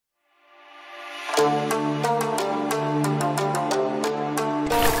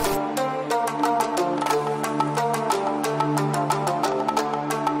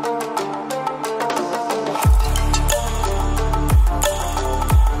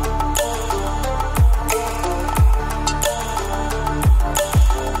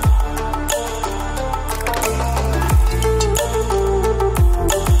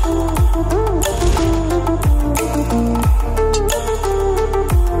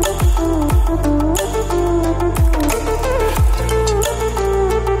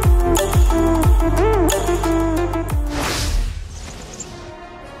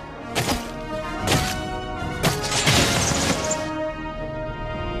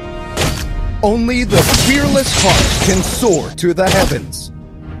Only the fearless heart can soar to the heavens.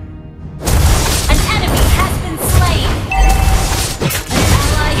 An enemy has been slain. An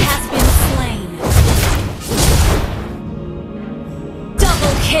ally has been slain.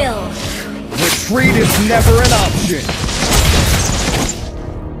 Double kill. Retreat is never an option.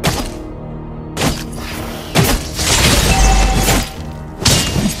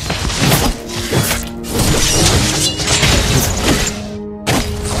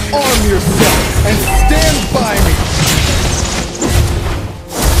 Arm yourself and stand by me!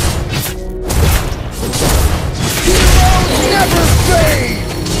 Heroes never fade!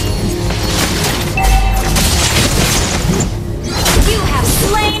 You have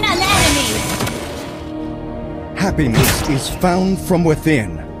slain an enemy! Happiness is found from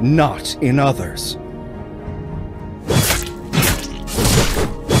within, not in others.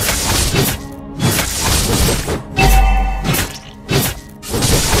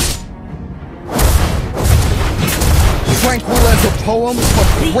 Tranquil as a poem, but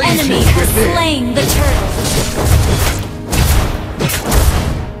The raging enemy has within. slain the turtle.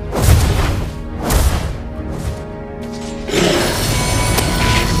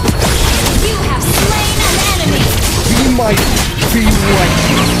 You have slain an enemy. Be mighty, be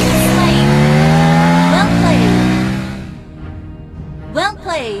righteous. Slain. Well played. Well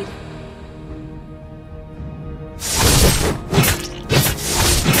played.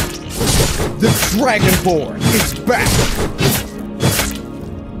 The Dragonborn is back!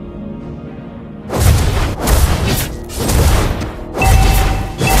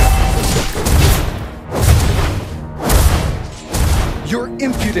 Your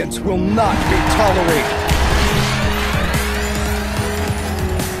impudence will not be tolerated!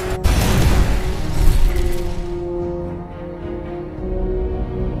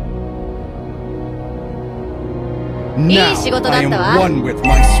 Now I am one with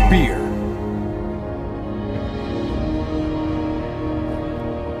my spear.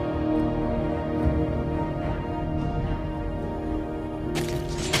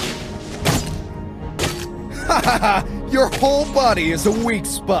 Hahaha! Your whole body is a weak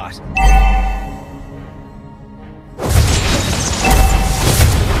spot!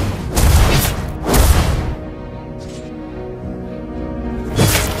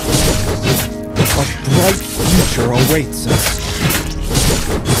 A bright future awaits us.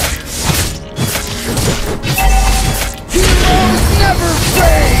 Heroes never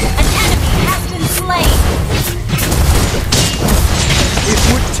fade! An enemy has been slain. It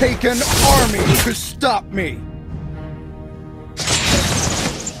would take an army to stop me!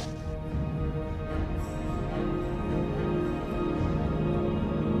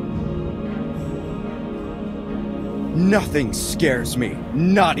 Nothing scares me,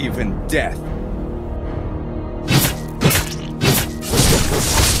 not even death.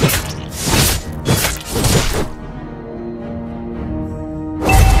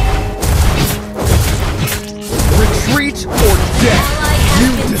 Retreat or death,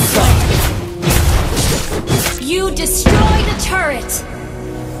 you decide. You destroy the turret.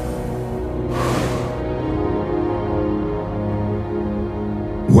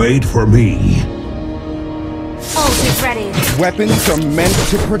 Wait for me. Ult is ready. Weapons are meant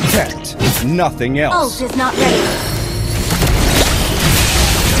to protect, nothing else. Ult is not ready.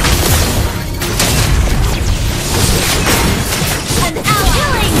 An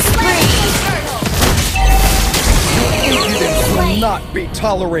ally killing spree. Impudence will not be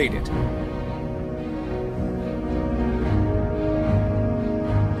tolerated.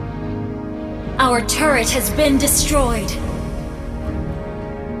 Our turret has been destroyed.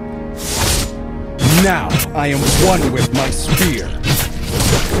 Now I am one with my spear.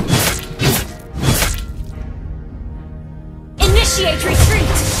 Initiate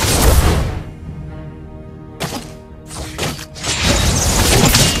retreat.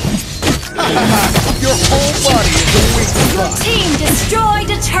 Your whole body is a weak Your spot. team destroyed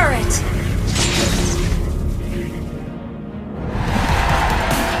a turret.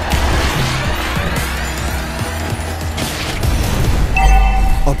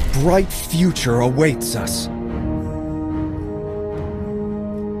 A bright future awaits us.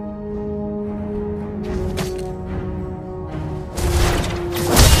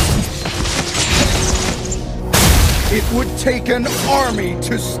 It would take an army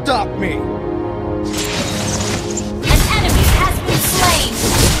to stop me. An enemy has been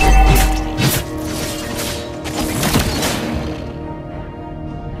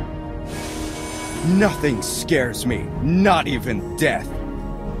slain. Nothing scares me, not even death.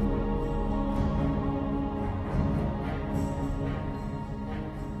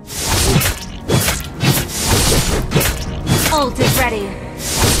 Ult is ready.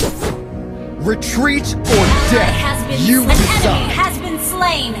 Retreat or Ally death, has been you An enemy decide. has been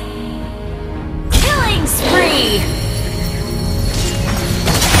slain. Killing spree.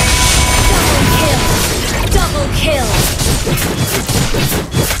 Double kill.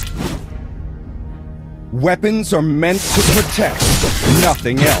 Weapons are meant to protect,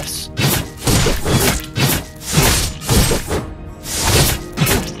 nothing else.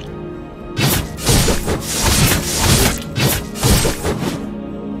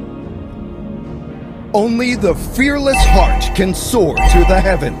 Only the fearless heart can soar to the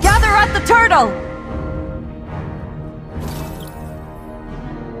heavens. Gather at the turtle.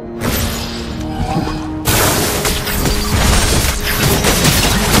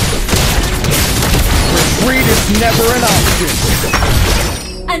 Retreat is never an option.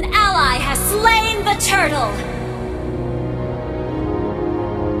 An ally has slain the turtle.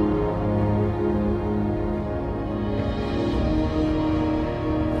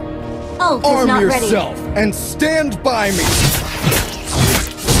 Ult is Arm not ready. yourself and stand by me.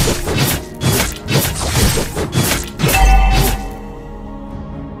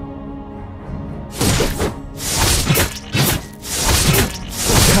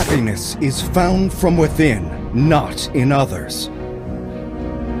 Happiness is found from within, not in others.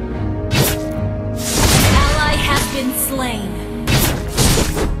 Ally has been slain.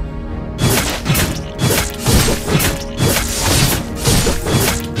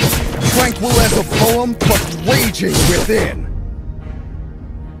 Tranquil as a poem, but raging within.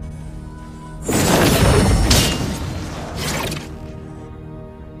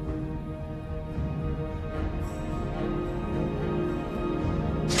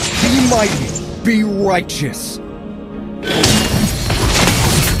 Be mighty, be righteous.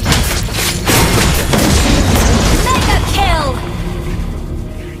 Mega kill.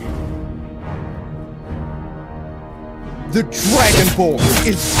 The Dragonborn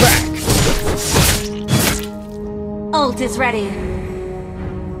is back. Ult is ready.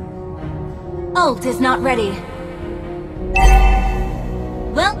 Ult is not ready.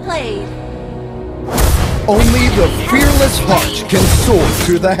 Well played. Only the fearless heart can soar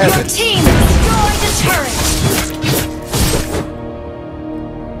to the Your heavens. team destroyed the turret.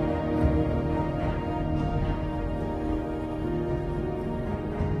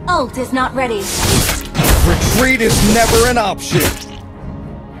 Ult is not ready. Retreat is never an option.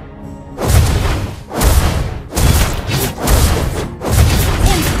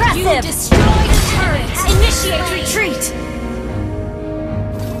 Impressive. You destroyed a turret. Initiate retreat.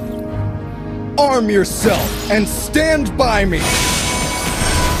 Arm yourself and stand by me.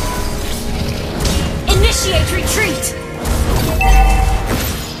 Initiate retreat.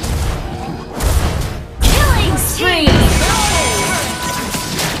 Killing spree.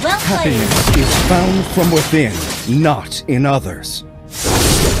 Well played. Happiness is found from within, not in others.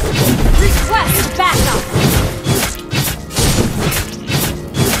 Request backup.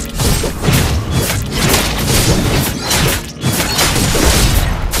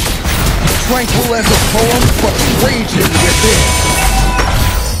 Tranquil as a poem, but raging within.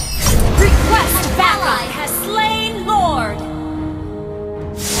 Request backup. Ally has slain Lord.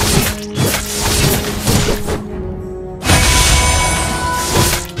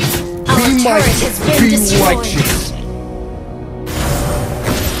 Our Be turret mighty, has been be destroyed. righteous.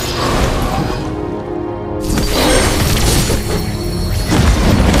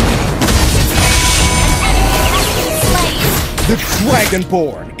 The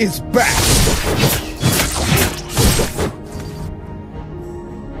Dragonborn is back!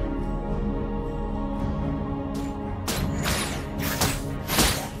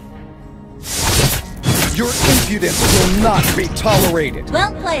 Your impudence will not be tolerated!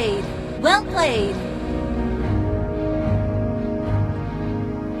 Well played. Well played.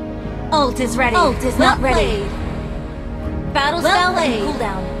 Ult is ready. Ult is not ready. Battle spell and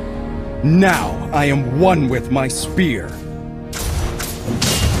cooldown. Now I am one with my spear.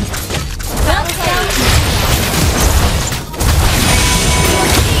 Battle spell.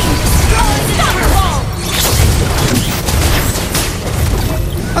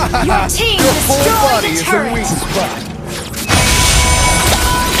 Your team Your whole destroyed body the is a turret. weak spot.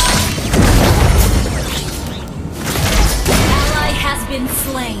 Ally has been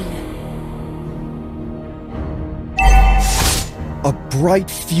slain. A bright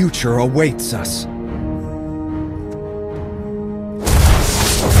future awaits us.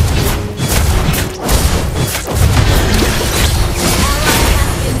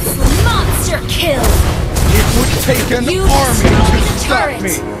 Monster kill. It would take an You army destroyed to the stop turret.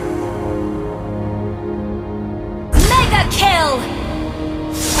 me. Mega kill.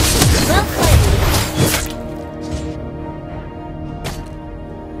 Well played.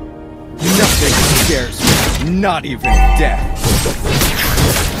 Nothing scares me, not even death.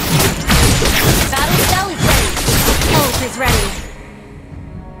 Battle spell is ready. Ult is ready.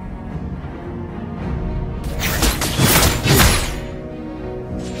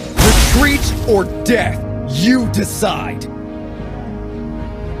 Retreat or death, you decide.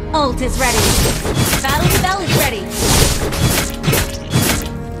 Ult is ready. Battle spell is ready.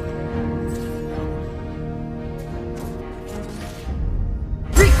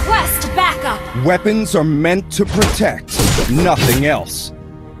 Request backup. Weapons are meant to protect, nothing else.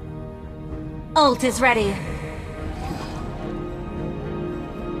 Ult is ready.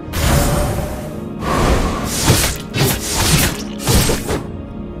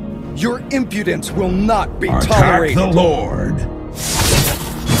 Your impudence will not be Attack tolerated. the Lord.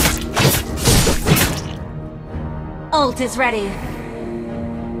 Ult is ready.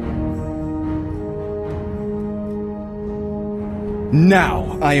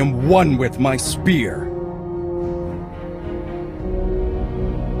 Now I am one with my spear.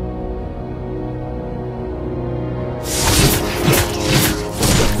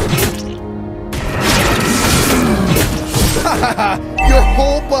 Your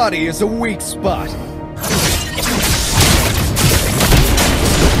whole body is a weak spot.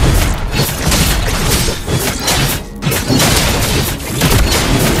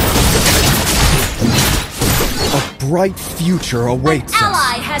 A bright future awaits us.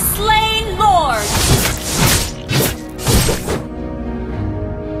 Ally has slain Lord.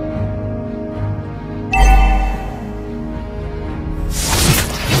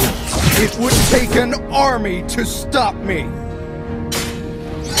 It would take an army to stop me.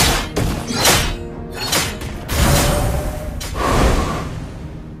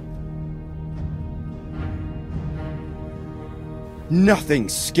 Nothing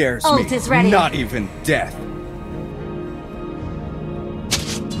scares Ult me, is ready. not even death.